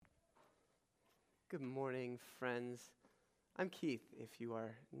Good morning, friends. I'm Keith, if you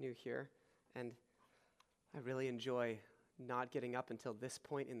are new here, and I really enjoy not getting up until this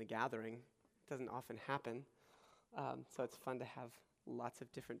point in the gathering. It doesn't often happen, so it's fun to have lots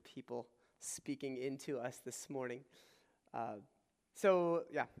of different people speaking into us this morning. Let's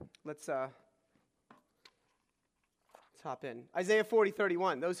hop in. Isaiah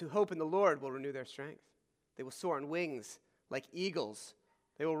 40:31, those who hope in the Lord will renew their strength. They will soar on wings like eagles.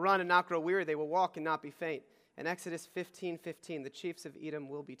 They will run and not grow weary. They will walk and not be faint. And Exodus 15:15, the chiefs of Edom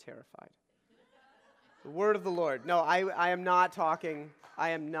will be terrified. The word of the Lord. No, I am not talking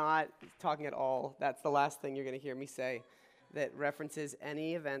at all. That's the last thing you're going to hear me say that references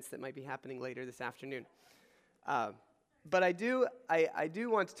any events that might be happening later this afternoon. But I do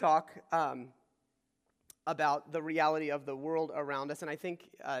want to talk about the reality of the world around us. And I think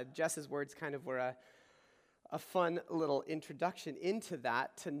Jess's words kind of were a fun little introduction into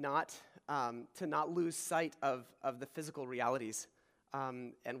that, to not lose sight of the physical realities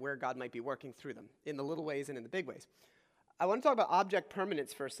and where God might be working through them, in the little ways and in the big ways. I want to talk about object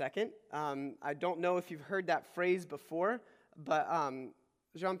permanence for a second. I don't know if you've heard that phrase before, but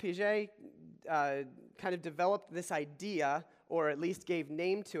Jean Piaget kind of developed this idea, or at least gave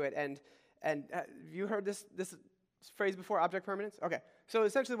name to it. And have you heard this phrase before, object permanence? Okay. So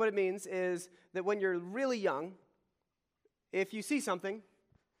essentially what it means is that when you're really young, if you see something,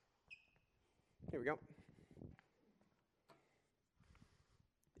 here we go.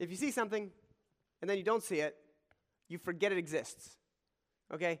 If you see something and then you don't see it, you forget it exists,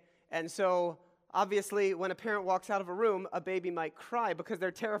 okay? And so obviously when a parent walks out of a room, a baby might cry because they're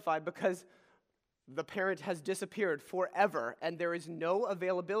terrified because the parent has disappeared forever, and there is no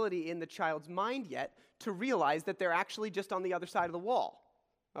availability in the child's mind yet to realize that they're actually just on the other side of the wall,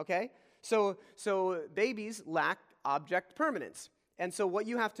 okay? So babies lack object permanence. And so what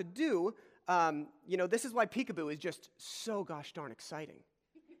you have to do, this is why peekaboo is just so gosh darn exciting,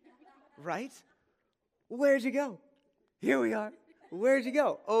 right? Where'd you go? Here we are. Where'd you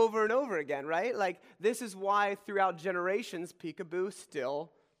go? Over and over again, right? Like, this is why throughout generations, peekaboo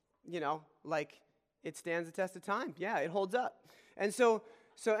still, it stands the test of time. Yeah, it holds up. And so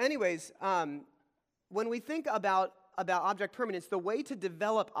anyways, when we think about object permanence, the way to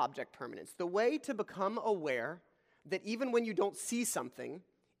develop object permanence, the way to become aware that even when you don't see something,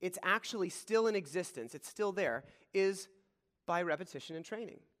 it's actually still in existence, it's still there, is by repetition and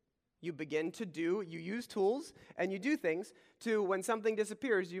training. You use tools and you do things to, when something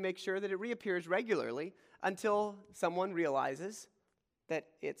disappears, you make sure that it reappears regularly until someone realizes that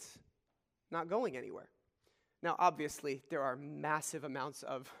it's not going anywhere. Now, obviously, there are massive amounts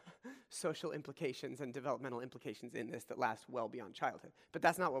of social implications and developmental implications in this that last well beyond childhood, but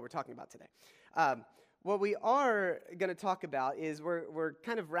that's not what we're talking about today. What we are going to talk about is we're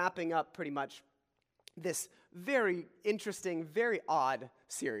kind of wrapping up pretty much this very interesting, very odd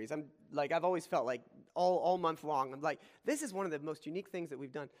series. I've always felt like all month long, I'm like, this is one of the most unique things that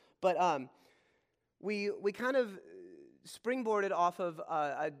we've done. But we kind of springboarded off of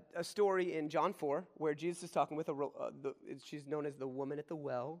a story in John 4 where Jesus is talking with she's known as the woman at the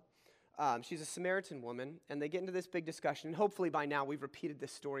well. She's a Samaritan woman, and they get into this big discussion. And hopefully by now we've repeated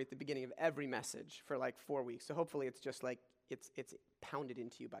this story at the beginning of every message for like 4 weeks. So hopefully it's just like it's pounded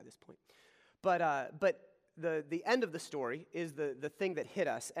into you by this point. But the end of the story is the thing that hit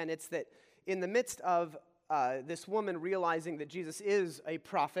us, and it's that in the midst of this woman realizing that Jesus is a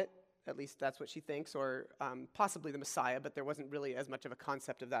prophet, at least that's what she thinks, or possibly the Messiah, but there wasn't really as much of a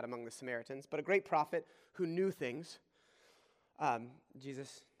concept of that among the Samaritans, but a great prophet who knew things.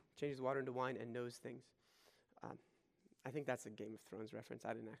 Jesus changes water into wine and knows things. I think that's a Game of Thrones reference.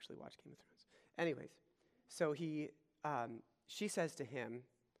 I didn't actually watch Game of Thrones. Anyways, so she says to him,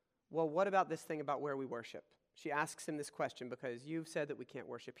 well, what about this thing about where we worship? She asks him this question because you've said that we can't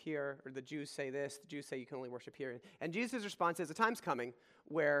worship here, or the Jews say this, the Jews say you can only worship here. And Jesus' response is, a time's coming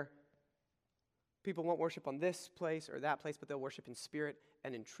where people won't worship on this place or that place, but they'll worship in spirit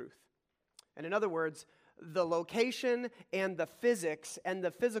and in truth. And in other words, the location and the physics and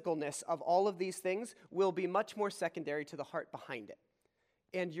the physicalness of all of these things will be much more secondary to the heart behind it.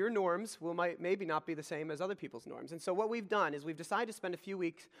 And your norms might maybe not be the same as other people's norms. And so what we've done is we've decided to spend a few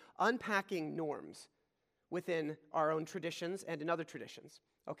weeks unpacking norms within our own traditions and in other traditions,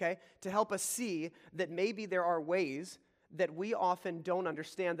 okay? To help us see that maybe there are ways that we often don't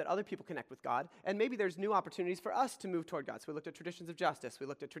understand that other people connect with God, and maybe there's new opportunities for us to move toward God. So we looked at traditions of justice. We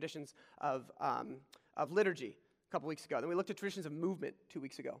looked at traditions of liturgy a couple weeks ago. Then we looked at traditions of movement 2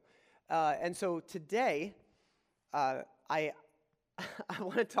 weeks ago. And so today, I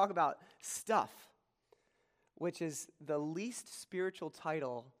want to talk about stuff, which is the least spiritual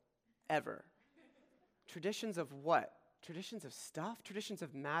title ever. traditions of what? Traditions of stuff? Traditions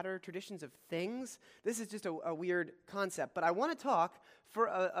of matter? Traditions of things? This is just a weird concept, but I want to talk for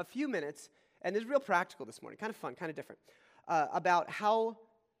a few minutes, and it's real practical this morning, kind of fun, kind of different, about how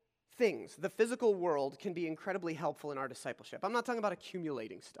things, the physical world, can be incredibly helpful in our discipleship. I'm not talking about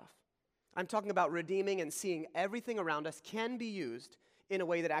accumulating stuff. I'm talking about redeeming and seeing everything around us can be used in a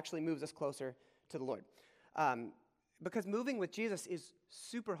way that actually moves us closer to the Lord. Because moving with Jesus is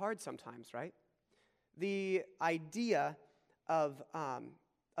super hard sometimes, right? The idea of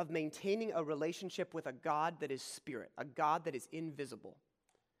maintaining a relationship with a God that is spirit, a God that is invisible,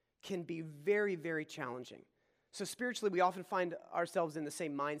 can be very, very challenging. So spiritually, we often find ourselves in the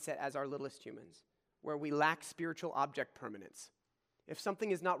same mindset as our littlest humans, where we lack spiritual object permanence. If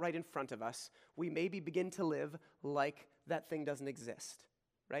something is not right in front of us, we maybe begin to live like that thing doesn't exist,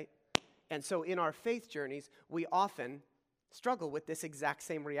 right? And so in our faith journeys, we often struggle with this exact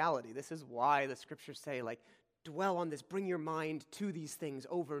same reality. This is why the scriptures say, like, dwell on this, bring your mind to these things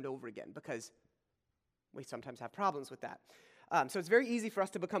over and over again, because we sometimes have problems with that. So it's very easy for us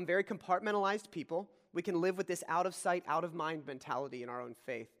to become very compartmentalized people. We can live with this out of sight, out of mind mentality in our own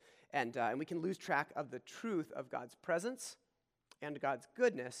faith, and we can lose track of the truth of God's presence and God's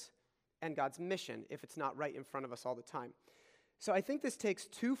goodness and God's mission if it's not right in front of us all the time. So I think this takes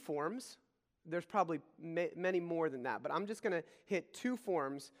two forms. There's probably many more than that, but I'm just going to hit two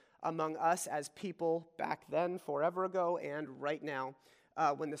forms among us as people back then, forever ago, and right now,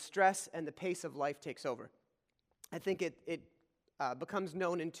 when the stress and the pace of life takes over. I think it becomes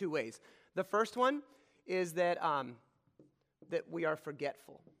known in two ways. The first one is that we are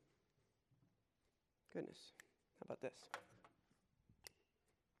forgetful. Goodness, how about this?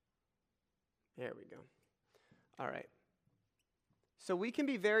 There we go. All right. So we can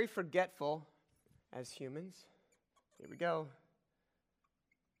be very forgetful as humans. Here we go.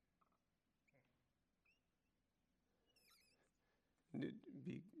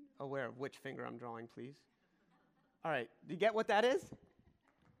 Be aware of which finger I'm drawing, please. All right. Do you get what that is?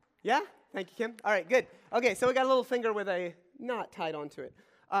 Yeah? Thank you, Kim. All right, good. Okay, so we got a little finger with a knot tied onto it.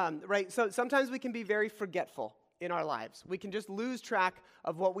 Right, so sometimes we can be very forgetful in our lives. We can just lose track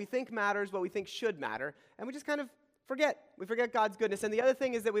of what we think matters, what we think should matter, and we just kind of forget. We forget God's goodness. And the other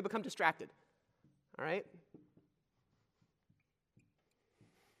thing is that we become distracted. All right?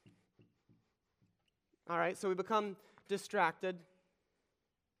 All right, so we become distracted.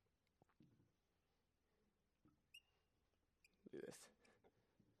 Do this.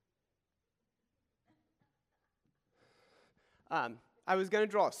 I was going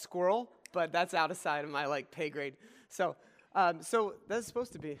to draw a squirrel, but that's outside of my pay grade. So that's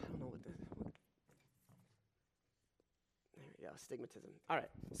supposed to be, I don't know what this is. There we go, stigmatism. All right,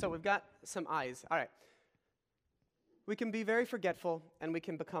 so we've got some eyes. All right. We can be very forgetful, and we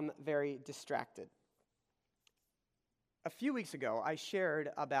can become very distracted. A few weeks ago, I shared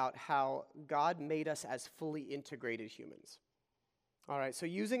about how God made us as fully integrated humans. All right, so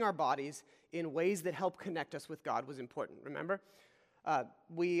using our bodies in ways that help connect us with God was important, remember?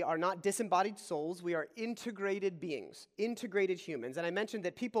 We are not disembodied souls, we are integrated beings, integrated humans. And I mentioned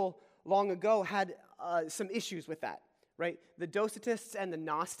that people long ago had some issues with that, right? The Docetists and the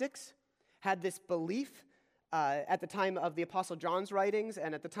Gnostics had this belief at the time of the Apostle John's writings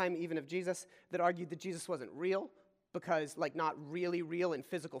and at the time even of Jesus that argued that Jesus wasn't real, because, not really real in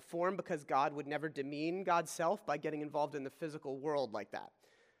physical form, because God would never demean God's self by getting involved in the physical world like that.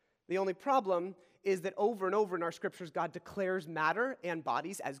 The only problem is that over and over in our scriptures, God declares matter and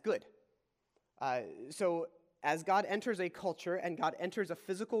bodies as good. So as God enters a culture and God enters a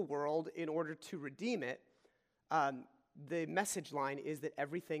physical world in order to redeem it, the message line is that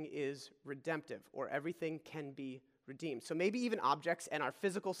everything is redemptive, or everything can be redeemed. So maybe even objects and our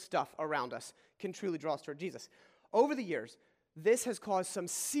physical stuff around us can truly draw us toward Jesus. Over the years, this has caused some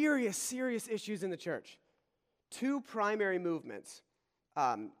serious, serious issues in the church. Two primary movements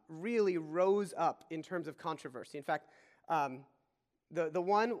really rose up in terms of controversy. In fact, the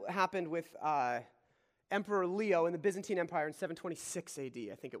one happened with Emperor Leo in the Byzantine Empire in 726 AD,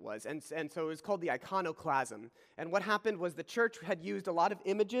 I think it was. And so it was called the iconoclasm. And what happened was the church had used a lot of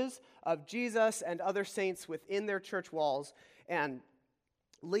images of Jesus and other saints within their church walls. And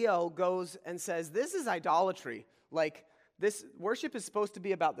Leo goes and says, this is idolatry. This worship is supposed to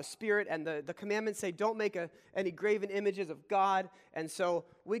be about the Spirit, and the commandments say don't make any graven images of God, and so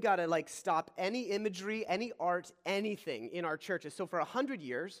we got to stop any imagery, any art, anything in our churches. So for 100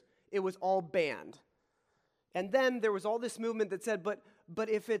 years, it was all banned. And then there was all this movement that said, but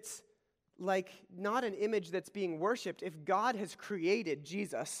if it's not an image that's being worshipped, if God has created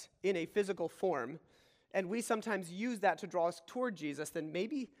Jesus in a physical form, and we sometimes use that to draw us toward Jesus, then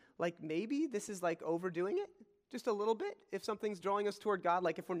maybe this is like overdoing it just a little bit. If something's drawing us toward God,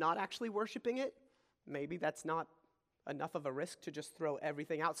 like if we're not actually worshiping it, maybe that's not enough of a risk to just throw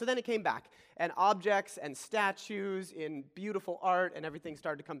everything out. So then it came back, and objects and statues in beautiful art and everything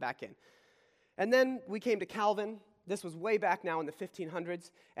started to come back in. And then we came to Calvin. This was way back now in the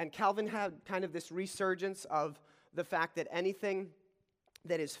 1500s, and Calvin had kind of this resurgence of the fact that anything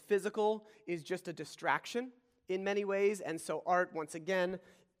that is physical is just a distraction in many ways, and so art, once again,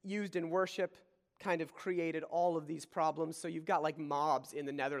 used in worship, kind of created all of these problems. So you've got like mobs in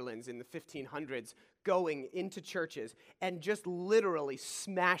the Netherlands in the 1500s going into churches and just literally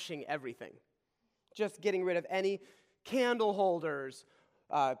smashing everything, just getting rid of any candle holders,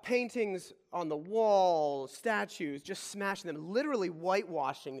 paintings on the wall, statues, just smashing them, literally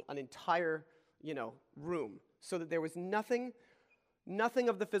whitewashing an entire, room, so that there was nothing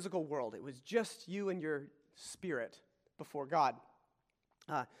of the physical world. It was just you and your spirit before God.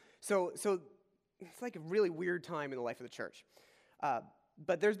 So it's like a really weird time in the life of the church.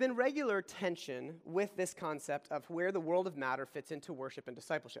 But there's been regular tension with this concept of where the world of matter fits into worship and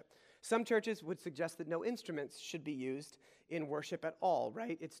discipleship. Some churches would suggest that no instruments should be used in worship at all,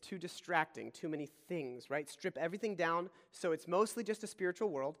 right? It's too distracting, too many things, right? Strip everything down so it's mostly just a spiritual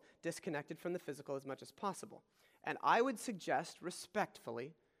world, disconnected from the physical as much as possible. And I would suggest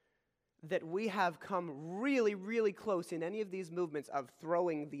respectfully that we have come really, really close in any of these movements of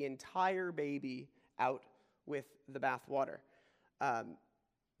throwing the entire baby out with the bathwater.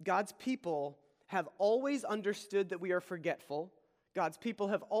 God's people have always understood that we are forgetful. God's people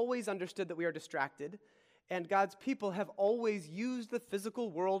have always understood that we are distracted. And God's people have always used the physical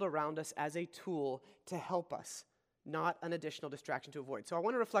world around us as a tool to help us, not an additional distraction to avoid. So I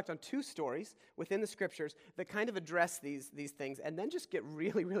want to reflect on two stories within the scriptures that kind of address these things, and then just get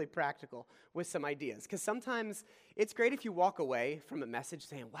really, really practical with some ideas. Because sometimes it's great if you walk away from a message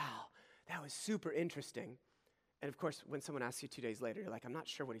saying, wow, that was super interesting. And of course, when someone asks you 2 days later, you're like, I'm not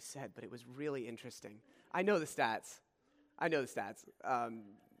sure what he said, but it was really interesting. I know the stats.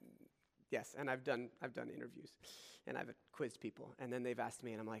 Yes, and I've done interviews, and I've quizzed people, and then they've asked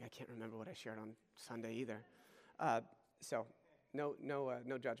me, and I'm like, I can't remember what I shared on Sunday either. So no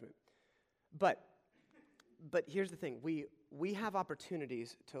judgment. But here's the thing: we have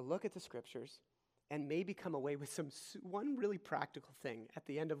opportunities to look at the scriptures and maybe come away with one really practical thing at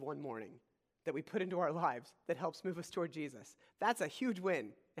the end of one morning that we put into our lives that helps move us toward Jesus. That's a huge win,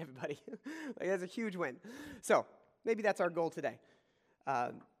 everybody. That's a huge win. So maybe that's our goal today.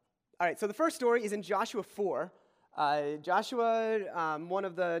 All right, so the first story is in Joshua 4. Joshua, one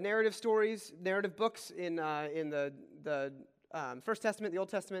of the narrative books in the First Testament, the Old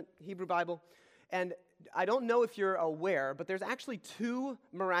Testament, Hebrew Bible. And I don't know if you're aware, but there's actually two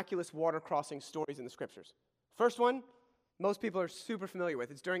miraculous water crossing stories in the scriptures. First one, most people are super familiar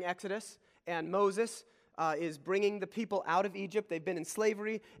with. It's during Exodus, and Moses is bringing the people out of Egypt. They've been in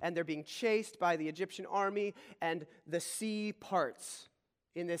slavery, and they're being chased by the Egyptian army, and the sea parts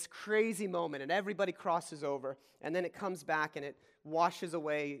in this crazy moment, and everybody crosses over, and then it comes back, and it washes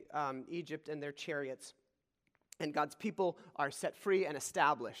away Egypt and their chariots, and God's people are set free and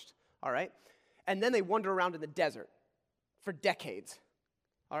established, all right? And then they wander around in the desert for decades,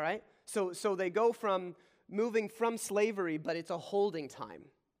 all right? So they go from moving from slavery, but it's a holding time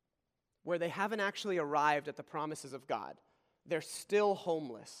where they haven't actually arrived at the promises of God. They're still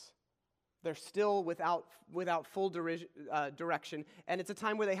homeless. They're still without full direction, and it's a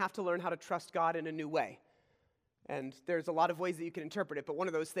time where they have to learn how to trust God in a new way. And there's a lot of ways that you can interpret it, but one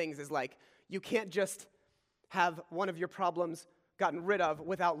of those things is like, you can't just have one of your problems gotten rid of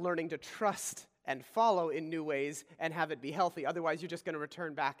without learning to trust and follow in new ways and have it be healthy. Otherwise, you're just going to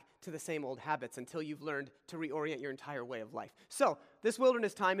return back to the same old habits until you've learned to reorient your entire way of life. So this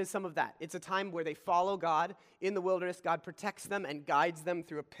wilderness time is some of that. It's a time where they follow God in the wilderness. God protects them and guides them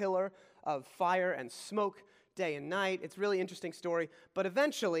through a pillar of fire and smoke day and night. It's a really interesting story. But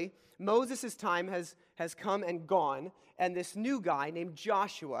eventually, Moses' time has come and gone, and this new guy named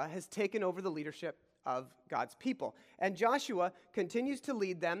Joshua has taken over the leadership of God's people. And Joshua continues to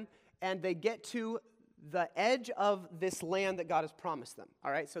lead them, and they get to the edge of this land that God has promised them.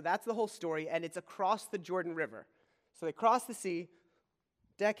 All right, so that's the whole story, and it's across the Jordan River. So they cross the sea,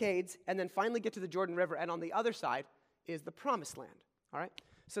 decades, and then finally get to the Jordan River, and on the other side is the promised land. All right,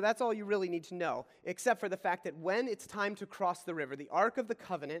 so that's all you really need to know, except for the fact that when it's time to cross the river, the Ark of the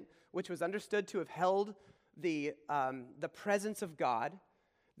Covenant, which was understood to have held the presence of God,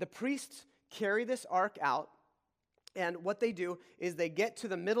 the priests carry this ark out. And what they do is they get to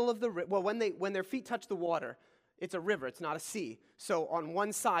the middle of the river. Well, when their feet touch the water, it's a river, it's not a sea. So on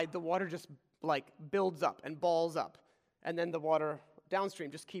one side, the water just like builds up and balls up. And then the water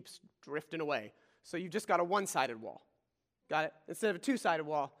downstream just keeps drifting away. So you've just got a one-sided wall. Got it? Instead of a two-sided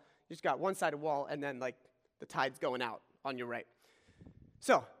wall, you just got one-sided wall, and then like the tide's going out on your right.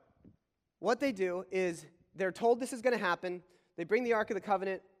 So what they do is they're told this is going to happen. They bring the Ark of the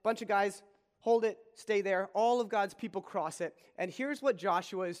Covenant. Bunch of guys hold it, stay there. All of God's people cross it. And here's what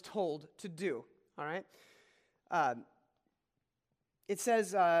Joshua is told to do. All right? It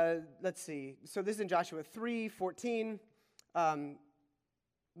says, let's see. So this is in Joshua 3:14.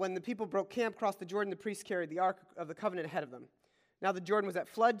 When the people broke camp, crossed the Jordan, the priests carried the Ark of the Covenant ahead of them. Now the Jordan was at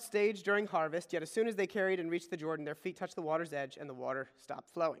flood stage during harvest, yet as soon as they carried and reached the Jordan, their feet touched the water's edge, and the water stopped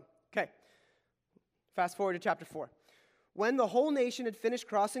flowing. Okay, fast forward to chapter 4. When the whole nation had finished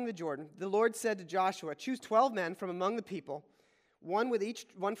crossing the Jordan, the Lord said to Joshua, choose 12 men from among the people, one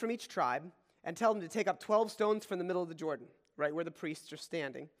from each tribe, and tell them to take up 12 stones from the middle of the Jordan, right where the priests are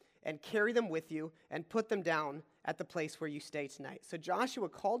standing, and carry them with you and put them down at the place where you stay tonight. So Joshua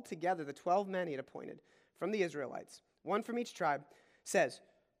called together the 12 men he had appointed from the Israelites, one from each tribe, says,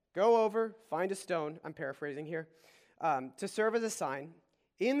 go over, find a stone, I'm paraphrasing here, to serve as a sign.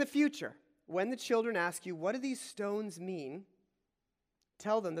 In the future, when the children ask you, what do these stones mean?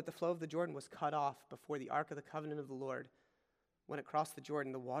 Tell them that the flow of the Jordan was cut off before the Ark of the Covenant of the Lord. When it crossed the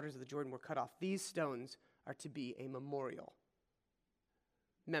Jordan, the waters of the Jordan were cut off. These stones are to be a memorial.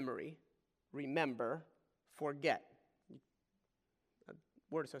 Memory, remember, forget.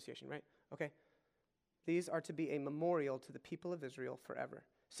 Word association, right? Okay. These are to be a memorial to the people of Israel forever.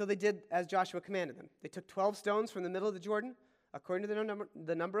 So they did as Joshua commanded them. They took 12 stones from the middle of the Jordan, according to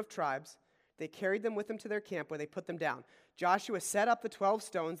the number of tribes. They carried them with them to their camp where they put them down. Joshua set up the 12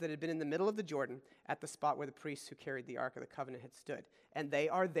 stones that had been in the middle of the Jordan at the spot where the priests who carried the Ark of the Covenant had stood. And they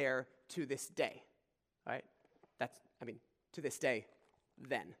are there to this day. All right? To this day,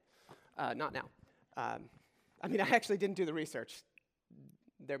 then. Not now. I actually didn't do the research.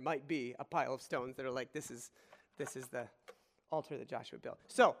 There might be a pile of stones that are like, this is the altar that Joshua built.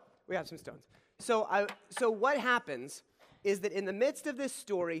 So, we have some stones. So what happens is that in the midst of this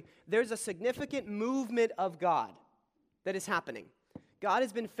story, there's a significant movement of God that is happening. God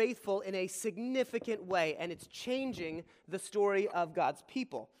has been faithful in a significant way, and it's changing the story of God's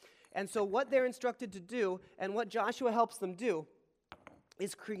people. And so what they're instructed to do, and what Joshua helps them do,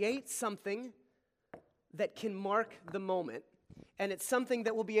 is create something that can mark the moment, and it's something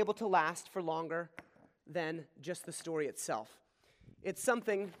that will be able to last for longer than just the story itself. It's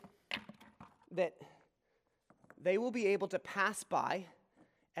something that they will be able to pass by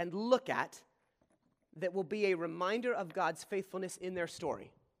and look at that will be a reminder of God's faithfulness in their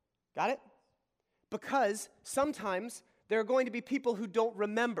story. Got it? Because sometimes there are going to be people who don't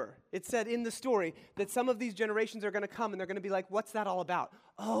remember. It said in the story that some of these generations are going to come and they're going to be like, what's that all about?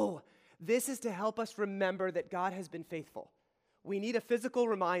 Oh, this is to help us remember that God has been faithful. We need a physical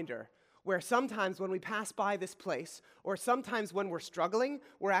reminder where sometimes when we pass by this place, or sometimes when we're struggling,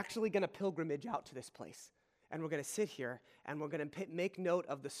 we're actually going to pilgrimage out to this place. And we're going to sit here and we're going to make note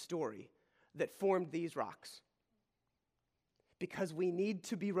of the story that formed these rocks. Because we need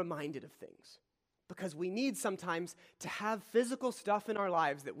to be reminded of things. Because we need sometimes to have physical stuff in our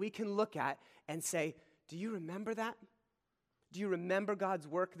lives that we can look at and say, do you remember that? Do you remember God's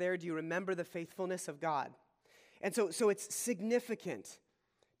work there? Do you remember the faithfulness of God? And so it's significant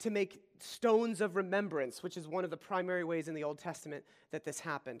to make stones of remembrance, which is one of the primary ways in the Old Testament that this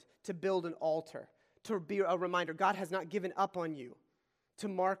happened, to build an altar, to be a reminder. God has not given up on you, to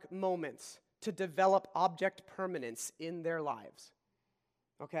mark moments, to develop object permanence in their lives.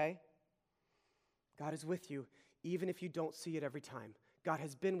 Okay? God is with you, even if you don't see it every time. God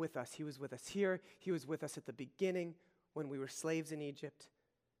has been with us. He was with us here. He was with us at the beginning when we were slaves in Egypt.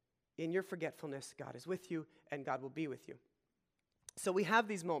 In your forgetfulness, God is with you, and God will be with you. So we have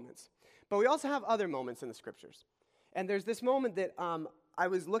these moments. But we also have other moments in the Scriptures. And there's this moment that I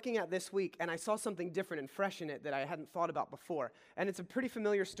was looking at this week, and I saw something different and fresh in it that I hadn't thought about before. And it's a pretty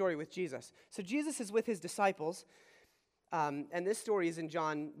familiar story with Jesus. So Jesus is with his disciples, and this story is in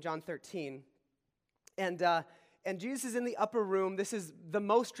John 13. And Jesus is in the upper room. This is the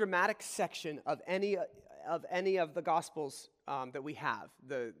most dramatic section of any of the Gospels that we have.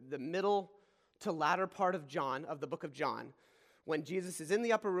 The middle to latter part of John, of the book of John, when Jesus is in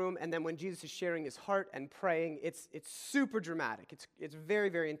the upper room, and then when Jesus is sharing his heart and praying, it's super dramatic. It's very,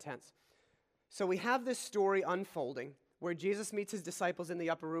 very intense. So we have this story unfolding where Jesus meets his disciples in the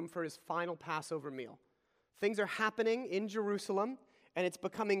upper room for his final Passover meal. Things are happening in Jerusalem, and it's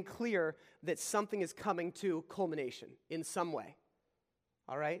becoming clear that something is coming to culmination in some way.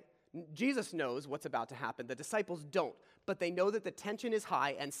 All right? Jesus knows what's about to happen. The disciples don't. but they know that the tension is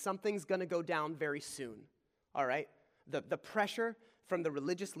high and something's going to go down very soon, all right? The pressure from the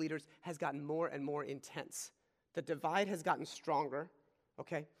religious leaders has gotten more and more intense. The divide has gotten stronger,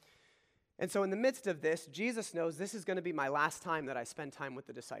 okay? And so in the midst of this, Jesus knows this is going to be my last time that I spend time with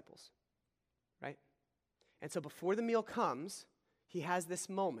the disciples, right? And so before the meal comes, he has this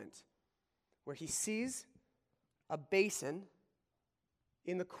moment where he sees a basin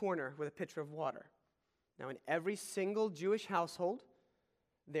in the corner with a pitcher of water. Now, in every single Jewish household,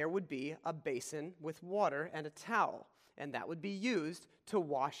 there would be a basin with water and a towel, and that would be used to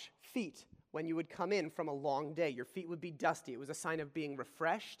wash feet. When you would come in from a long day, your feet would be dusty. It was a sign of being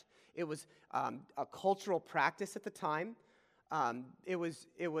refreshed. It was a cultural practice at the time. It was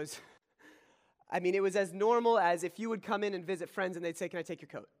as normal as if you would come in and visit friends and they'd say, "Can I take your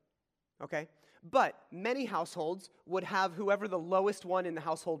coat?" Okay? But many households would have whoever the lowest one in the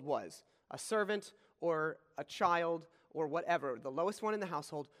household was, a servant or a child or whatever. The lowest one in the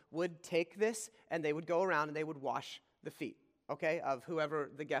household would take this and they would go around and they would wash the feet, okay, of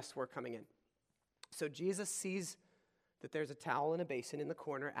whoever the guests were coming in. So Jesus sees that there's a towel and a basin in the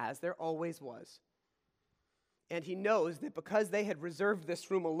corner, as there always was. And he knows that because they had reserved this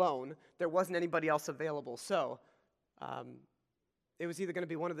room alone, there wasn't anybody else available. So it was either going to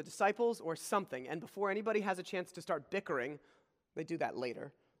be one of the disciples or something. And before anybody has a chance to start bickering, they do that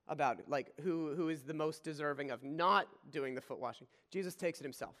later, about like who is the most deserving of not doing the foot washing, Jesus takes it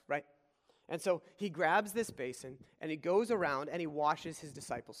himself, right? And so he grabs this basin and he goes around and he washes his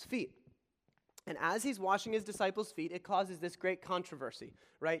disciples' feet. And as he's washing his disciples' feet, it causes this great controversy,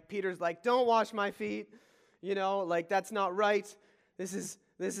 right? Peter's like, "Don't wash my feet. Like that's not right. This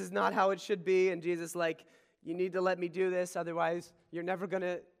is not how it should be." And Jesus like, "You need to let me do this, otherwise you're never going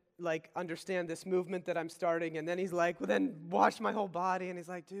to like understand this movement that I'm starting." And then he's like, "Well, then wash my whole body." And he's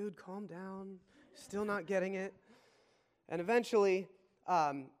like, "Dude, calm down. Still not getting it." And eventually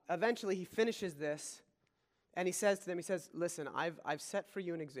he finishes this and he says to them, "Listen, I've set for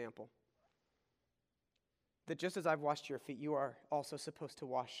you an example that just as I've washed your feet, you are also supposed to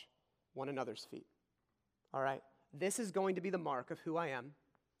wash one another's feet. All right? This is going to be the mark of who I am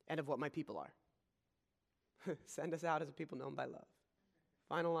and of what my people are." Send us out as a people known by love.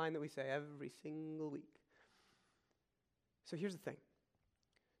 Final line that we say every single week. So here's the thing.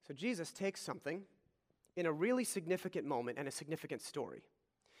 So Jesus takes something in a really significant moment and a significant story.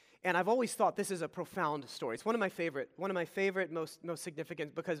 And I've always thought this is a profound story. It's one of my favorite, most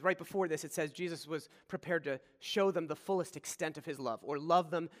significant, because right before this it says Jesus was prepared to show them the fullest extent of his love, or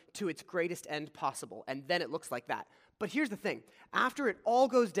love them to its greatest end possible. And then it looks like that. But here's the thing. After it all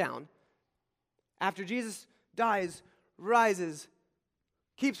goes down, after Jesus dies, rises,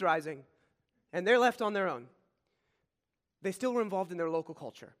 keeps rising, and they're left on their own, they still were involved in their local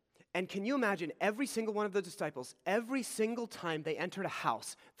culture. And can you imagine every single one of the disciples, every single time they entered a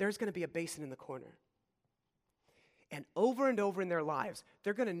house, there's going to be a basin in the corner. And over in their lives,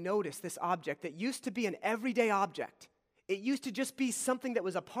 they're going to notice this object that used to be an everyday object. It used to just be something that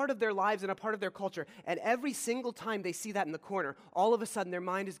was a part of their lives and a part of their culture. And every single time they see that in the corner, all of a sudden their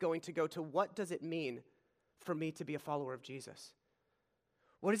mind is going to go to, what does it mean for me to be a follower of Jesus?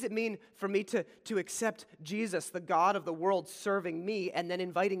 What does it mean for me to accept Jesus, the God of the world, serving me and then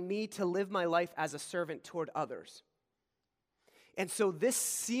inviting me to live my life as a servant toward others? And so this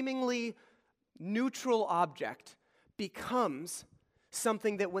seemingly neutral object becomes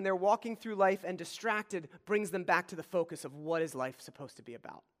something that when they're walking through life and distracted brings them back to the focus of what is life supposed to be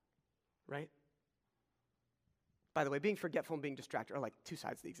about, right? By the way, being forgetful and being distracted are like two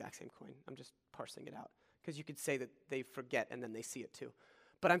sides of the exact same coin. I'm just parsing it out because you could say that they forget and then they see it too.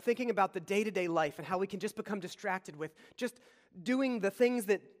 But I'm thinking about the day-to-day life and how we can just become distracted with just doing the things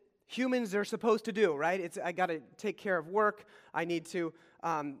that humans are supposed to do, right? I got to take care of work. I need to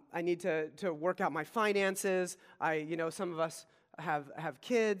work out my finances. Some of us have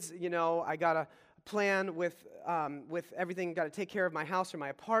kids. I got to plan with everything. Got to take care of my house or my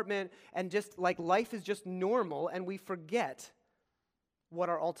apartment, and just like life is just normal, and we forget what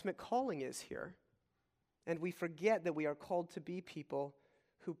our ultimate calling is here, and we forget that we are called to be people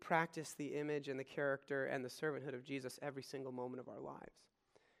who practice the image and the character and the servanthood of Jesus every single moment of our lives.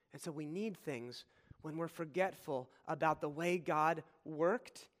 And so we need things when we're forgetful about the way God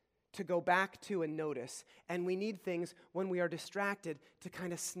worked to go back to and notice. And we need things when we are distracted to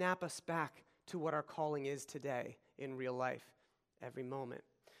kind of snap us back to what our calling is today in real life, every moment.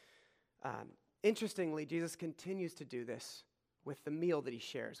 Interestingly, Jesus continues to do this with the meal that he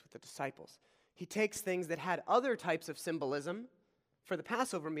shares with the disciples. He takes things that had other types of symbolism for the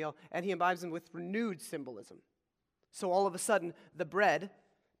Passover meal, and he imbibes them with renewed symbolism. So all of a sudden, the bread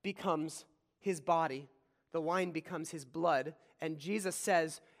becomes his body The wine becomes his blood. And Jesus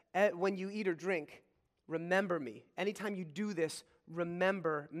says, when you eat or drink, remember me. Anytime you do this,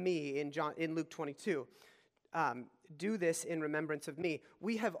 remember me in Luke 22. Do this in remembrance of me.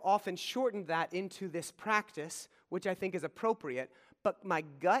 We have often shortened that into this practice, which I think is appropriate, but my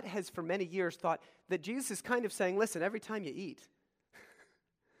gut has for many years thought that Jesus is kind of saying, listen, every time you eat,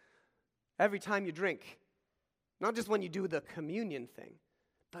 every time you drink, not just when you do the communion thing,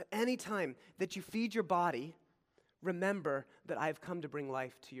 but any time that you feed your body, remember that I have come to bring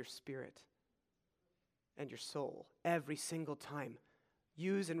life to your spirit and your soul every single time.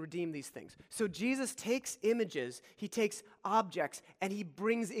 Use and redeem these things. So Jesus takes images, he takes objects, and he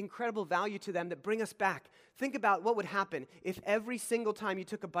brings incredible value to them that bring us back. Think about what would happen if every single time you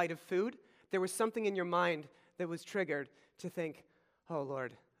took a bite of food, there was something in your mind that was triggered to think, oh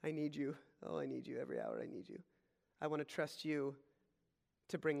Lord, I need you. Oh, I need you every hour. I need you. I want to trust you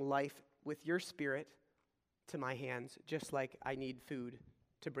to bring life with your spirit to my hands, just like I need food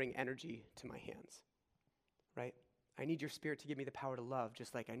to bring energy to my hands, right? I need your spirit to give me the power to love,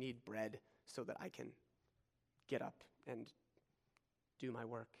 just like I need bread so that I can get up and do my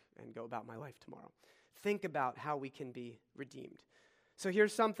work and go about my life tomorrow. Think about how we can be redeemed. So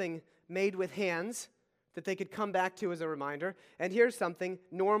here's something made with hands that they could come back to as a reminder, and here's something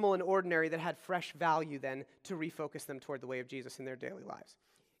normal and ordinary that had fresh value then to refocus them toward the way of Jesus in their daily lives.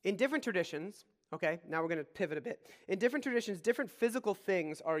 In different traditions, okay, now we're going to pivot a bit. In different traditions, different physical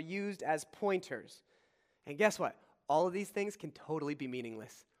things are used as pointers. And guess what? All of these things can totally be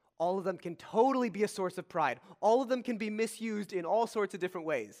meaningless. All of them can totally be a source of pride. All of them can be misused in all sorts of different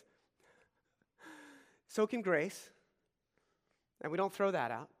ways. So can grace. And we don't throw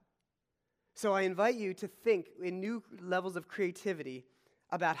that out. So I invite you to think in new levels of creativity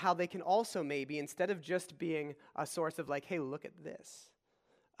about how they can also maybe, instead of just being a source of like, hey, look at this,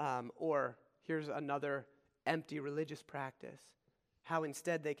 or here's another empty religious practice, how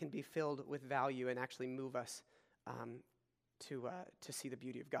instead they can be filled with value and actually move us to see the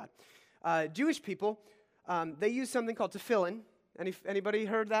beauty of God. Jewish people, they use something called tefillin. Anybody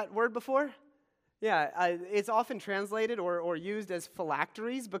heard that word before? Yeah, it's often translated or used as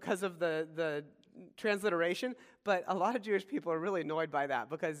phylacteries because of the transliteration, but a lot of Jewish people are really annoyed by that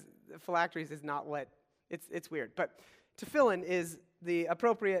because phylacteries is not what, it's weird. But tefillin is the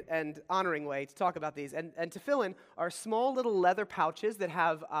appropriate and honoring way to talk about these. And tefillin are small little leather pouches that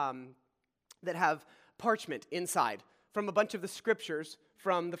have parchment inside from a bunch of the scriptures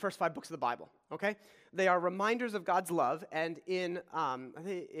from the first 5 books of the Bible, okay? They are reminders of God's love, and in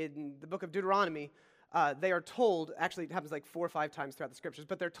the book of Deuteronomy, they are told, actually it happens like 4 or 5 times throughout the scriptures,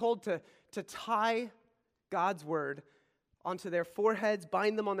 but they're told to tie God's word onto their foreheads,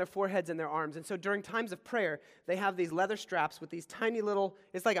 bind them on their foreheads and their arms. And so during times of prayer, they have these leather straps with these tiny little,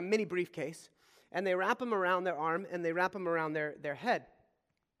 it's like a mini briefcase, and they wrap them around their arm and they wrap them around their head.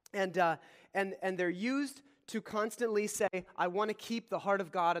 And they're used to constantly say, I want to keep the heart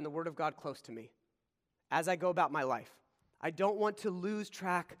of God and the word of God close to me as I go about my life. I don't want to lose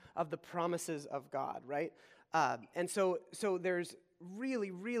track of the promises of God, right? And so there's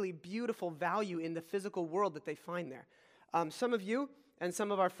really, really beautiful value in the physical world that they find there. Some of you and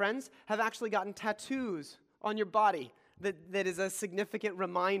some of our friends have actually gotten tattoos on your body that is a significant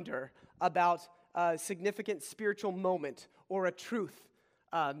reminder about a significant spiritual moment or a truth.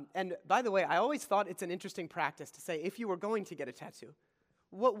 And by the way, I always thought it's an interesting practice to say, if you were going to get a tattoo,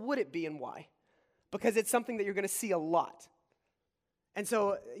 what would it be and why? Because it's something that you're going to see a lot. And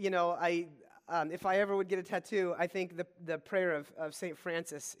so, if I ever would get a tattoo, I think the prayer of St.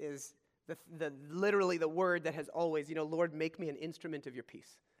 Francis is literally the word that has always, Lord, make me an instrument of your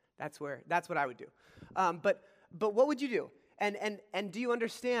peace. That's what I would do. But what would you do? And do you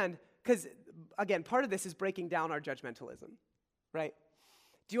understand? Because again, part of this is breaking down our judgmentalism, right?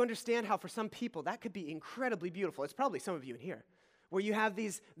 Do you understand how for some people that could be incredibly beautiful? It's probably some of you in here, where you have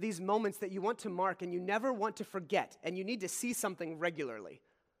these moments that you want to mark and you never want to forget, and you need to see something regularly.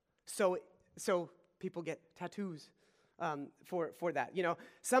 So people get tattoos for that.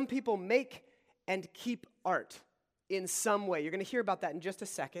 Some people make and keep art in some way. You're going to hear about that in just a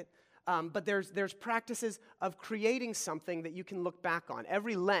second. But there's practices of creating something that you can look back on.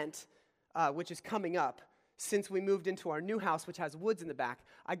 Every Lent, which is coming up, since we moved into our new house, which has woods in the back,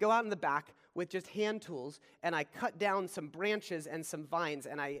 I go out in the back with just hand tools, and I cut down some branches and some vines,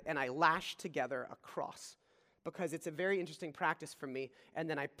 and I lash together a cross, because it's a very interesting practice for me, and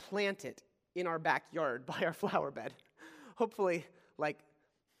then I plant it in our backyard by our flower bed. Hopefully, like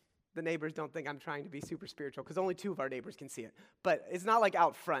the neighbors don't think I'm trying to be super spiritual, because only 2 of our neighbors can see it. But it's not like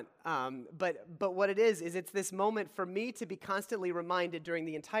out front. But what it is it's this moment for me to be constantly reminded during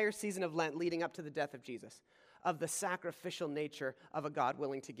the entire season of Lent leading up to the death of Jesus of the sacrificial nature of a God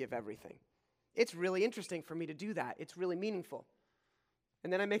willing to give everything. It's really interesting for me to do that. It's really meaningful.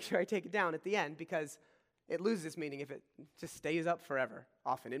 And then I make sure I take it down at the end, because it loses its meaning if it just stays up forever,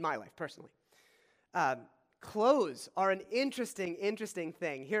 often in my life, personally. Clothes are an interesting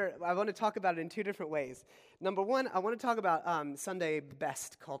thing. Here, I want to talk about it in 2 different ways. Number one, I want to talk about Sunday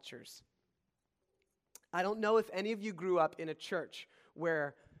best cultures. I don't know if any of you grew up in a church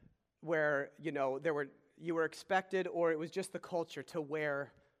where you were expected, or it was just the culture to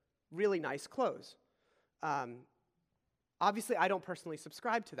wear really nice clothes. Obviously, I don't personally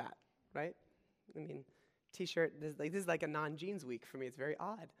subscribe to that, right? I mean, t-shirt, this is like a non-jeans week for me. It's very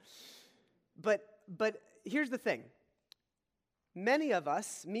odd. But here's the thing. Many of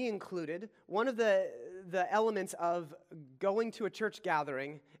us, me included, one of the elements of going to a church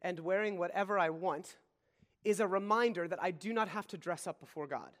gathering and wearing whatever I want is a reminder that I do not have to dress up before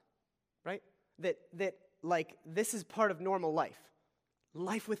God, right? That this is part of normal life.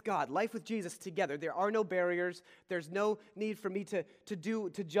 Life with God, life with Jesus together. There are no barriers. There's no need for me to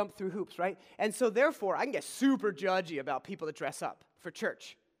jump through hoops, right? And so therefore, I can get super judgy about people that dress up for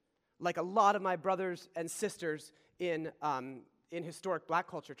church. Like a lot of my brothers and sisters in historic black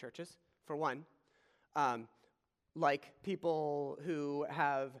culture churches, for one. Like people who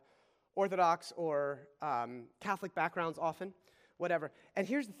have Orthodox or Catholic backgrounds often, whatever. And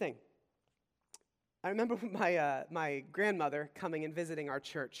here's the thing. I remember my grandmother coming and visiting our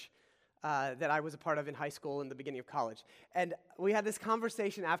church that I was a part of in high school and the beginning of college. And we had this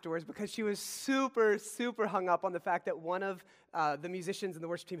conversation afterwards because she was super, super hung up on the fact that one of the musicians in the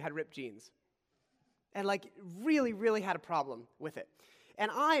worship team had ripped jeans. And really, really had a problem with it. And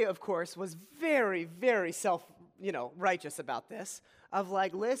I, of course, was very, very righteous about this. Of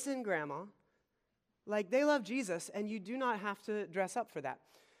listen, Grandma, they love Jesus and you do not have to dress up for that.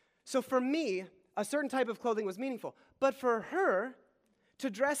 So for me, a certain type of clothing was meaningful. But for her, to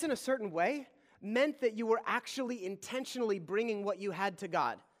dress in a certain way meant that you were actually intentionally bringing what you had to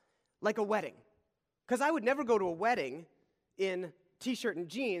God, like a wedding. Because I would never go to a wedding in t-shirt and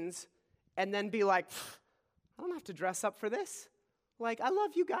jeans and then be like, I don't have to dress up for this. I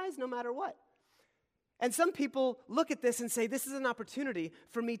love you guys no matter what. And some people look at this and say, this is an opportunity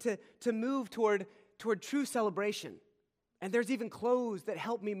for me to move toward true celebration. And there's even clothes that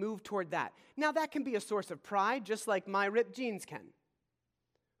help me move toward that. Now, that can be a source of pride, just like my ripped jeans can,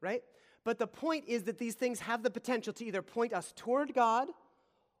 right? But the point is that these things have the potential to either point us toward God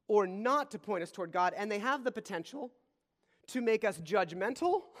or not to point us toward God, and they have the potential to make us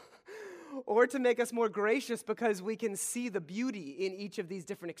judgmental or to make us more gracious because we can see the beauty in each of these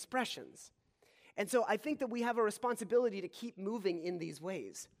different expressions. And so I think that we have a responsibility to keep moving in these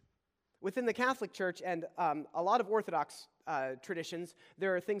ways. Within the Catholic Church and a lot of Orthodox traditions,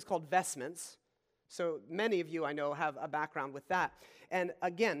 there are things called vestments. So many of you, I know, have a background with that. And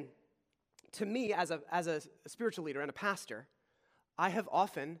again, to me, as a spiritual leader and a pastor, I have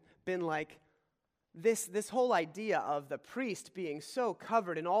often been this whole idea of the priest being so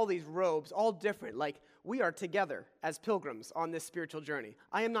covered in all these robes, all different, we are together as pilgrims on this spiritual journey.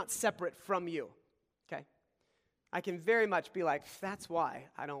 I am not separate from you, okay? I can very much be that's why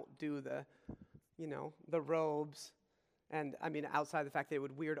I don't do the robes. And I mean, outside the fact that it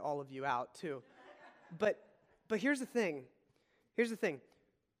would weird all of you out too. But here's the thing.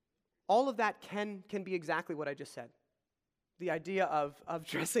 All of that can be exactly what I just said. The idea of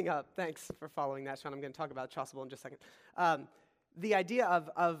dressing up. Thanks for following that, Sean. I'm going to talk about chasuble in just a second. The idea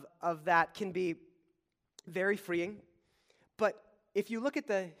of that can be very freeing. But if you look at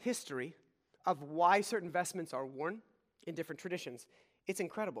the history of why certain vestments are worn in different traditions, it's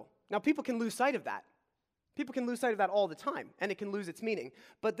incredible. Now, people can lose sight of that. People can lose sight of that all the time, and it can lose its meaning.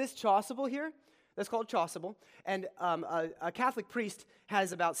 But this chasuble here, that's called chasuble, and a Catholic priest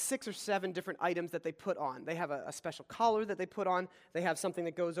has about 6 or 7 different items that they put on. They have a special collar that they put on. They have something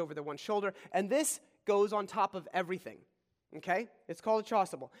that goes over their one shoulder, and this goes on top of everything, okay? It's called a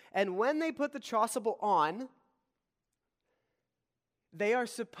chasuble. And when they put the chasuble on, they are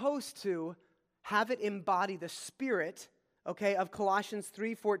supposed to have it embody the spirit, okay, of Colossians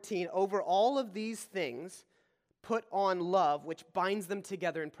 3:14. Over all of these things, put on love, which binds them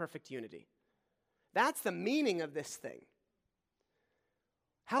together in perfect unity. That's the meaning of this thing.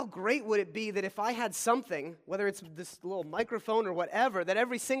 How great would it be that if I had something, whether it's this little microphone or whatever, that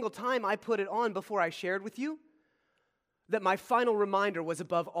every single time I put it on before I shared with you, that my final reminder was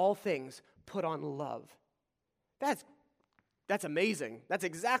above all things, put on love. That's That's amazing. That's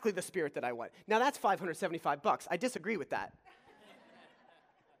exactly the spirit that I want. Now that's $575. I disagree with that.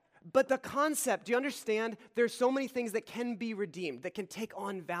 But the concept, do you understand? There's so many things that can be redeemed, that can take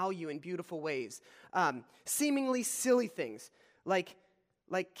on value in beautiful ways. Seemingly silly things, like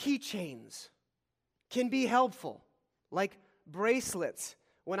keychains, can be helpful, like bracelets.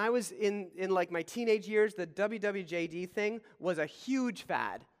 When I was in like my teenage years, the WWJD thing was a huge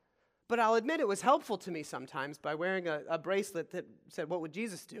fad. But I'll admit it was helpful to me sometimes by wearing a bracelet that said, "What would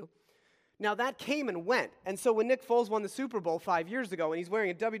Jesus do?" Now, that came and went. And so when Nick Foles won the Super Bowl 5 years ago and he's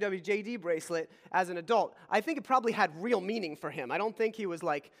wearing a WWJD bracelet as an adult, I think it probably had real meaning for him. I don't think he was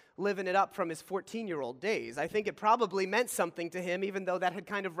like living it up from his 14-year-old days. I think it probably meant something to him, even though that had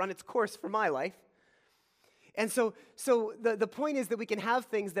kind of run its course for my life. And so the point is that we can have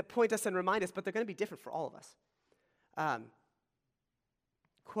things that point us and remind us, but they're going to be different for all of us.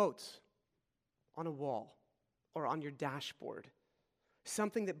 Quotes on a wall or on your dashboard.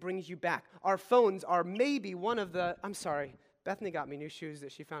 Something that brings you back. Our phones are maybe one of the, I'm sorry, Bethany got me new shoes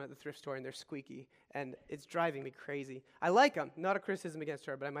that she found at the thrift store, and they're squeaky, and it's driving me crazy. I like them, not a criticism against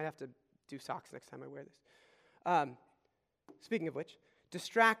her, but I might have to do socks next time I wear this. Speaking of which,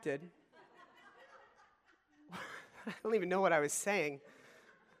 distracted. I don't even know what I was saying.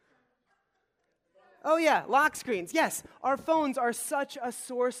 Oh yeah, lock screens. Yes, our phones are such a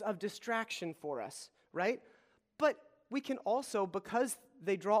source of distraction for us, right? But we can also, because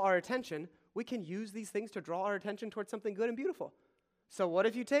they draw our attention, we can use these things to draw our attention towards something good and beautiful. So what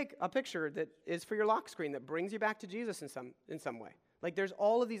if you take a picture that is for your lock screen that brings you back to Jesus in some way? Like there's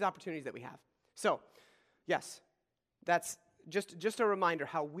all of these opportunities that we have. So, yes, that's just a reminder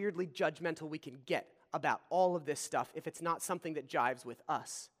how weirdly judgmental we can get about all of this stuff if it's not something that jives with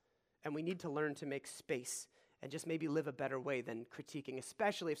us. And we need to learn to make space and just maybe live a better way than critiquing,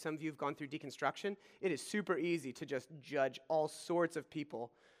 especially if some of you have gone through deconstruction. It is super easy to just judge all sorts of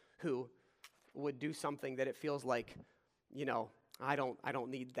people who would do something that it feels like, I don't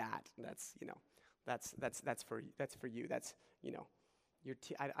need that. That's for you. That's,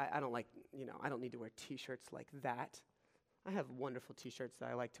 I don't like, I don't need to wear t-shirts like that. I have wonderful t-shirts that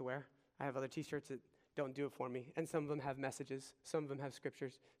I like to wear. I have other t-shirts that don't do it for me, and some of them have messages, some of them have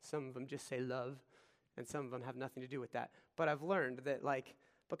scriptures, some of them just say love. And some of them have nothing to do with that. But I've learned that,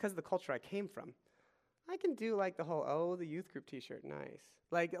 because of the culture I came from, I can do, the whole, the youth group t-shirt, nice.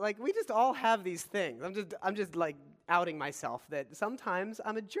 Like we just all have these things. I'm just outing myself that sometimes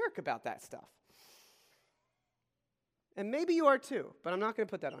I'm a jerk about that stuff. And maybe you are too, but I'm not going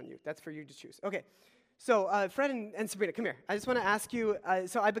to put that on you. That's for you to choose. Okay, so Fred and Sabrina, come here. I just want to ask you,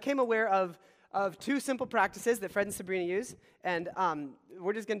 so I became aware of two simple practices that Fred and Sabrina use, and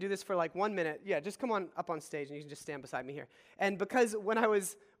we're just going to do this for 1 minute. Yeah, just come on up on stage, and you can just stand beside me here. And because when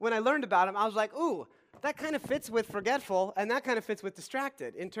I learned about them, I was like, ooh, that kind of fits with forgetful, and that kind of fits with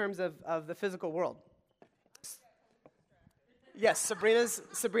distracted in terms of the physical world. Yes,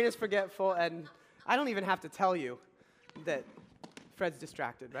 Sabrina's forgetful, and I don't even have to tell you that Fred's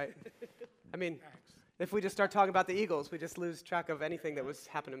distracted, right? I mean, if we just start talking about the Eagles, we just lose track of anything that was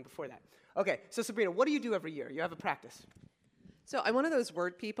happening before that. Okay, so Sabrina, what do you do every year? You have a practice. So I'm one of those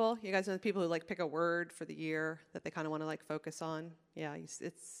word people. You guys know the people who pick a word for the year that they kind of want to focus on? Yeah,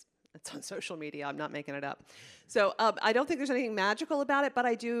 it's on social media. I'm not making it up. So I don't think there's anything magical about it, but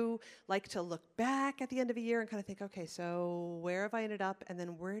I do like to look back at the end of a year and kind of think, okay, so where have I ended up? And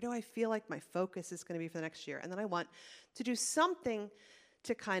then where do I feel like my focus is going to be for the next year? And then I want to do something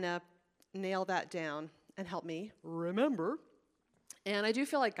to kind of nail that down and help me remember. And I do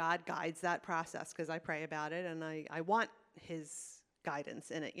feel like God guides that process because I pray about it and I want his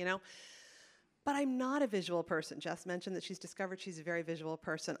guidance in it, But I'm not a visual person. Jess mentioned that she's discovered she's a very visual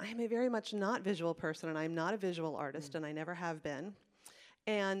person. I am a very much not visual person, and I'm not a visual artist, and I never have been.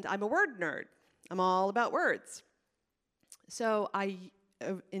 And I'm a word nerd. I'm all about words. So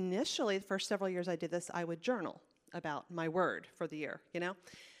initially, the first several years I did this, I would journal about my word for the year,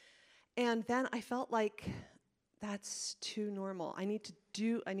 And then I felt like that's too normal. I need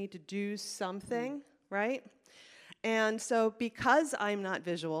to do something, right? And so because I'm not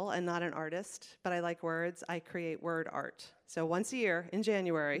visual and not an artist, but I like words, I create word art. So once a year in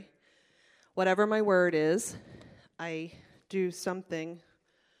January, whatever my word is, I do something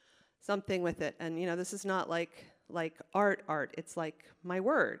with it. And this is not like art. It's like my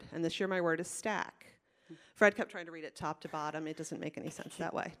word. And this year my word is stack. Fred kept trying to read it top to bottom. It doesn't make any sense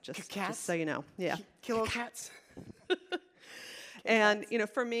that way. Just so you know. Yeah. Kilo cats. And,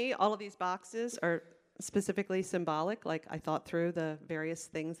 for me, all of these boxes are specifically symbolic. I thought through the various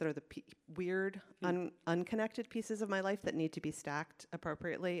things that are the weird, unconnected pieces of my life that need to be stacked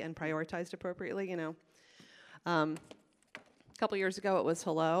appropriately and prioritized appropriately, couple years ago, it was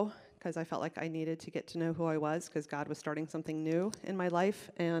hello, because I felt like I needed to get to know who I was, because God was starting something new in my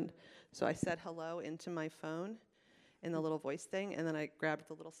life. And so I said hello into my phone in the little voice thing, and then I grabbed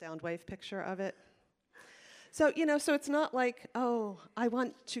the little sound wave picture of it. So, so it's not like, oh, I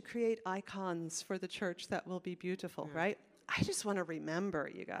want to create icons for the church that will be beautiful, right? I just want to remember,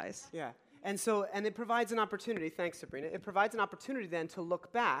 you guys. Yeah. And it provides an opportunity, thanks, Sabrina. It provides an opportunity then to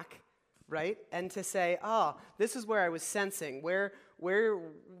look back, right? And to say, this is where I was sensing. Where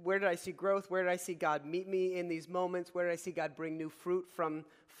did I see growth? Where did I see God meet me in these moments? Where did I see God bring new fruit from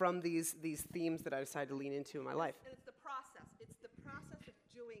these themes that I decided to lean into in my life? And it's the process. It's the process of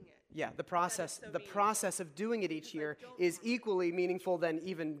doing it. Yeah, the process of doing it each year is equally meaningful than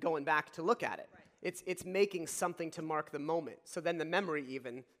even going back to look at it. Right. It's making something to mark the moment. So then the memory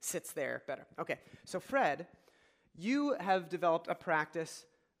even sits there better. Okay, so Fred, you have developed a practice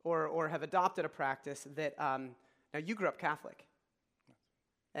or have adopted a practice that, now you grew up Catholic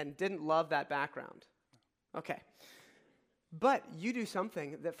and didn't love that background. Okay. But you do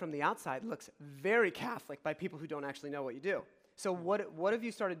something that from the outside looks very Catholic by people who don't actually know what you do. So what have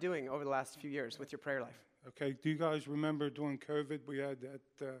you started doing over the last few years with your prayer life? Okay, do you guys remember during COVID we had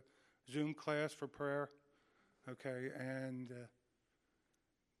that Zoom class for prayer? Okay, and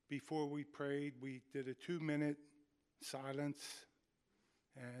before we prayed, we did a 2-minute silence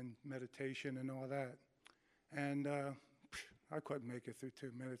and meditation and all that. And I couldn't make it through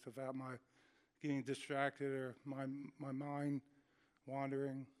 2 minutes without my getting distracted or my mind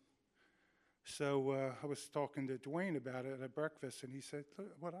wandering. So I was talking to Dwayne about it at breakfast, and he said,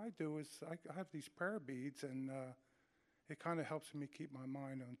 what I do is I have these prayer beads, and it kind of helps me keep my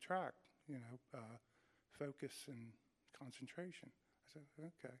mind on track, focus and concentration. I said,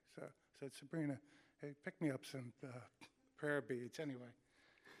 okay. So I said, Sabrina, hey, pick me up some prayer beads. Anyway,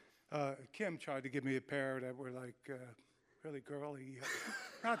 Kim tried to give me a pair that were like really girly.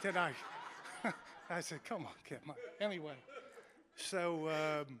 Not that I said, come on, Kim. Anyway, so...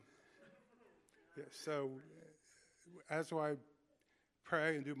 as I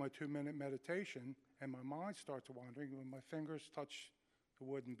pray and do my 2-minute meditation, and my mind starts wandering, when my fingers touch the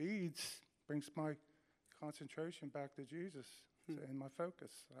wooden beads, brings my concentration back to Jesus and my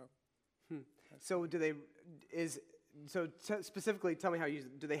focus. Specifically, tell me how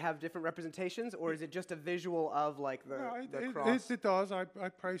do they have different representations, or is it just a visual of like the cross? It does. I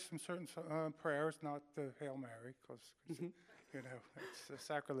pray some certain prayers, not the Hail Mary, because it's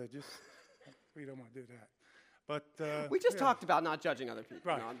sacrilegious. We don't want to do that. But we just talked about not judging other people.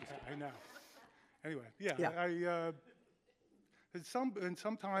 Right. No, I know. Anyway, and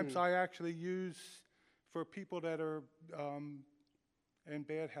sometimes I actually use for people that are in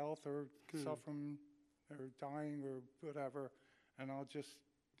bad health or suffering or dying or whatever, and I'll just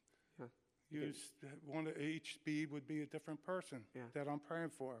use one. Each bead would be a different person that I'm praying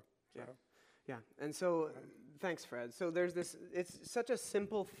for. So. Yeah. And so, thanks, Fred. So there's this. It's such a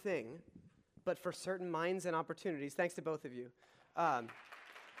simple thing. But for certain minds and opportunities, thanks to both of you,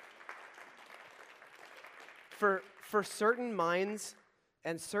 for certain minds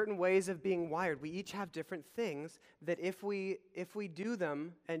and certain ways of being wired, we each have different things that if we do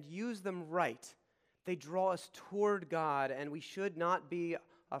them and use them right, they draw us toward God, and we should not be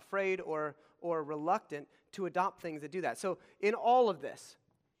afraid or reluctant to adopt things that do that. So in all of this,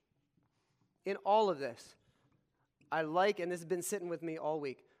 I like, and this has been sitting with me all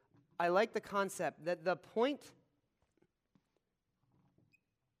week, I like the concept that the point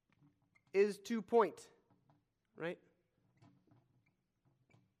is to point, right?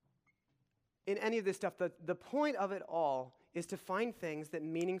 In any of this stuff, the point of it all is to find things that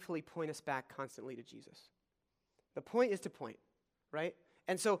meaningfully point us back constantly to Jesus. The point is to point, right?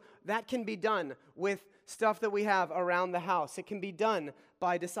 And so that can be done with stuff that we have around the house. It can be done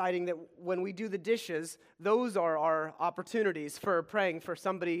by deciding that when we do the dishes, those are our opportunities for praying for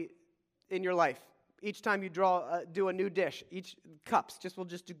somebody in your life. Each time you do a new dish, we'll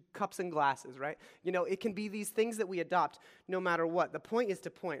just do cups and glasses, right? It can be these things that we adopt no matter what. The point is to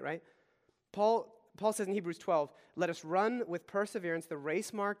point, right? Paul says in Hebrews 12, let us run with perseverance the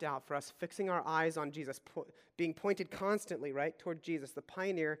race marked out for us, fixing our eyes on Jesus, being pointed constantly, right, toward Jesus, the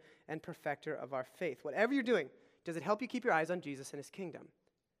pioneer and perfecter of our faith. Whatever you're doing, does it help you keep your eyes on Jesus and his kingdom?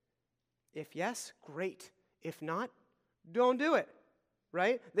 If yes, great. If not, don't do it.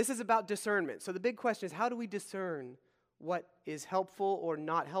 Right? This is about discernment. So the big question is, how do we discern what is helpful or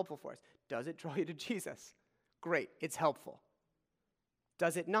not helpful for us? Does it draw you to Jesus? Great, it's helpful.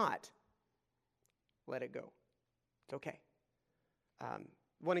 Does it not? Let it go. It's okay.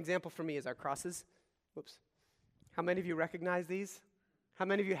 One example for me is our crosses. Whoops. How many of you recognize these? How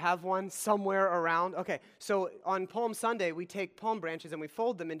many of you have one somewhere around? Okay, so on Palm Sunday, we take palm branches and we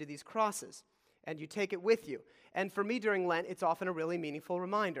fold them into these crosses, and you take it with you. And for me during Lent, it's often a really meaningful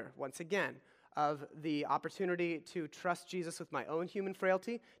reminder, once again, of the opportunity to trust Jesus with my own human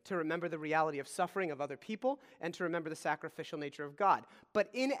frailty, to remember the reality of suffering of other people, and to remember the sacrificial nature of God. But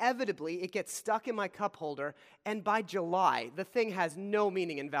inevitably, it gets stuck in my cup holder, and by July, the thing has no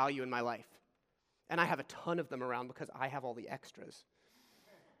meaning and value in my life. And I have a ton of them around because I have all the extras.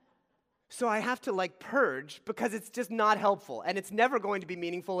 So I have to purge because it's just not helpful, and it's never going to be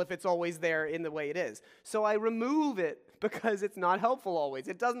meaningful if it's always there in the way it is. So I remove it because it's not helpful always.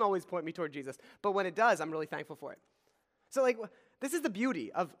 It doesn't always point me toward Jesus, but when it does, I'm really thankful for it. So this is the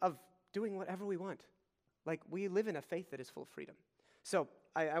beauty of doing whatever we want. We live in a faith that is full of freedom. So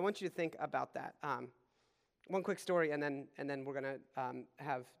I want you to think about that. One quick story, and then we're going to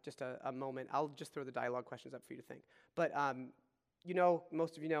have just a moment. I'll just throw the dialogue questions up for you to think. But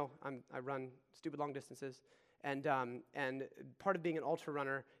most of you know, I run stupid long distances, and part of being an ultra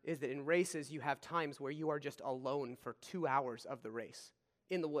runner is that in races you have times where you are just alone for 2 hours of the race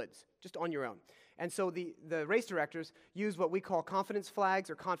in the woods, just on your own. And so the race directors use what we call confidence flags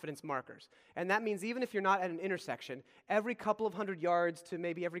or confidence markers. And that means even if you're not at an intersection, every couple of 100 yards to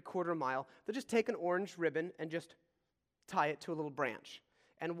maybe every quarter mile, they'll just take an orange ribbon and just tie it to a little branch.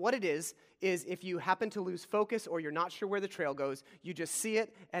 And what it is if you happen to lose focus or you're not sure where the trail goes, you just see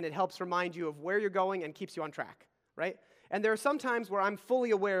it, and it helps remind you of where you're going and keeps you on track, right? And there are some times where I'm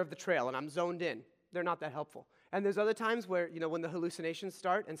fully aware of the trail and I'm zoned in. They're not that helpful. And there's other times where, when the hallucinations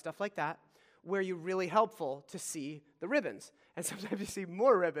start and stuff like that, where you're really helpful to see the ribbons. And sometimes you see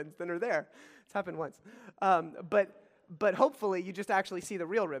more ribbons than are there. It's happened once. But hopefully you just actually see the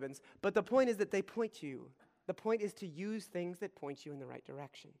real ribbons. But the point is that they point you. The point is to use things that point you in the right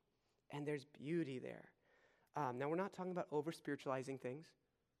direction. And there's beauty there. Now, we're not talking about over-spiritualizing things.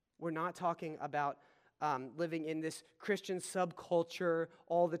 We're not talking about living in this Christian subculture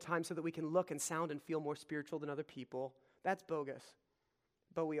all the time so that we can look and sound and feel more spiritual than other people. That's bogus.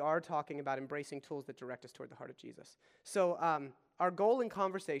 But we are talking about embracing tools that direct us toward the heart of Jesus. So our goal in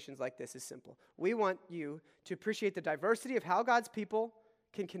conversations like this is simple. We want you to appreciate the diversity of how God's people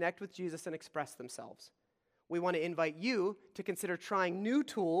can connect with Jesus and express themselves. We want to invite you to consider trying new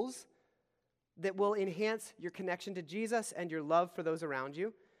tools that will enhance your connection to Jesus and your love for those around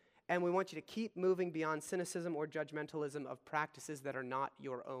you. And we want you to keep moving beyond cynicism or judgmentalism of practices that are not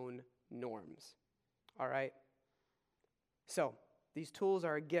your own norms. All right? So, these tools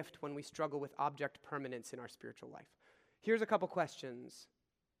are a gift when we struggle with object permanence in our spiritual life. Here's a couple questions.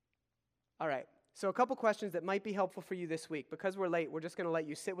 All right. So a couple questions that might be helpful for you this week. Because we're late, we're just going to let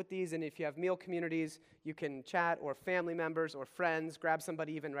you sit with these, and if you have meal communities, you can chat, or family members or friends, grab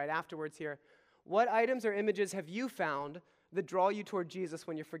somebody even right afterwards here. What items or images have you found that draw you toward Jesus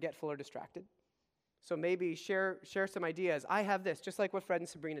when you're forgetful or distracted? So maybe share some ideas. I have this, just like what Fred and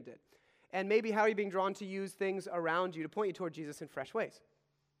Sabrina did. And maybe how are you being drawn to use things around you to point you toward Jesus in fresh ways?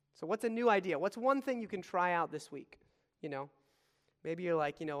 So what's a new idea? What's one thing you can try out this week? Maybe you're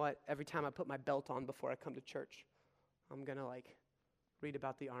like, what? Every time I put my belt on before I come to church, I'm going to read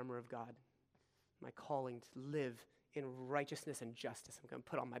about the armor of God. My calling to live in righteousness and justice. I'm going to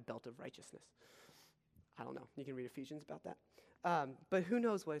put on my belt of righteousness. I don't know. You can read Ephesians about that. But who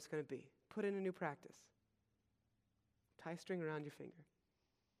knows what it's going to be? Put in a new practice. Tie a string around your finger.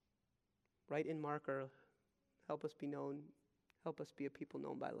 Write in marker, help us be known, help us be a people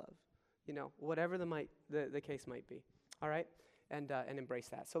known by love. Whatever the case might be. All right? And embrace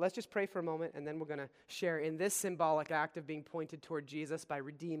that. So let's just pray for a moment, and then we're going to share in this symbolic act of being pointed toward Jesus by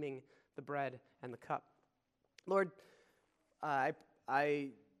redeeming the bread and the cup. Lord,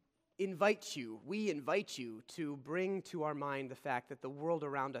 we invite you to bring to our mind the fact that the world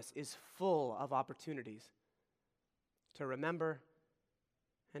around us is full of opportunities to remember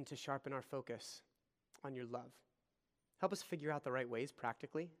and to sharpen our focus on your love. Help us figure out the right ways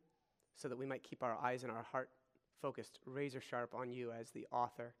practically so that we might keep our eyes and our heart focused razor sharp on you as the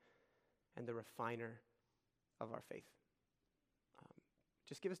author and the refiner of our faith.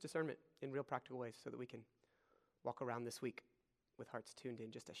 Just give us discernment in real practical ways so that we can walk around this week with hearts tuned in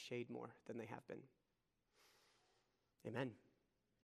just a shade more than they have been. Amen.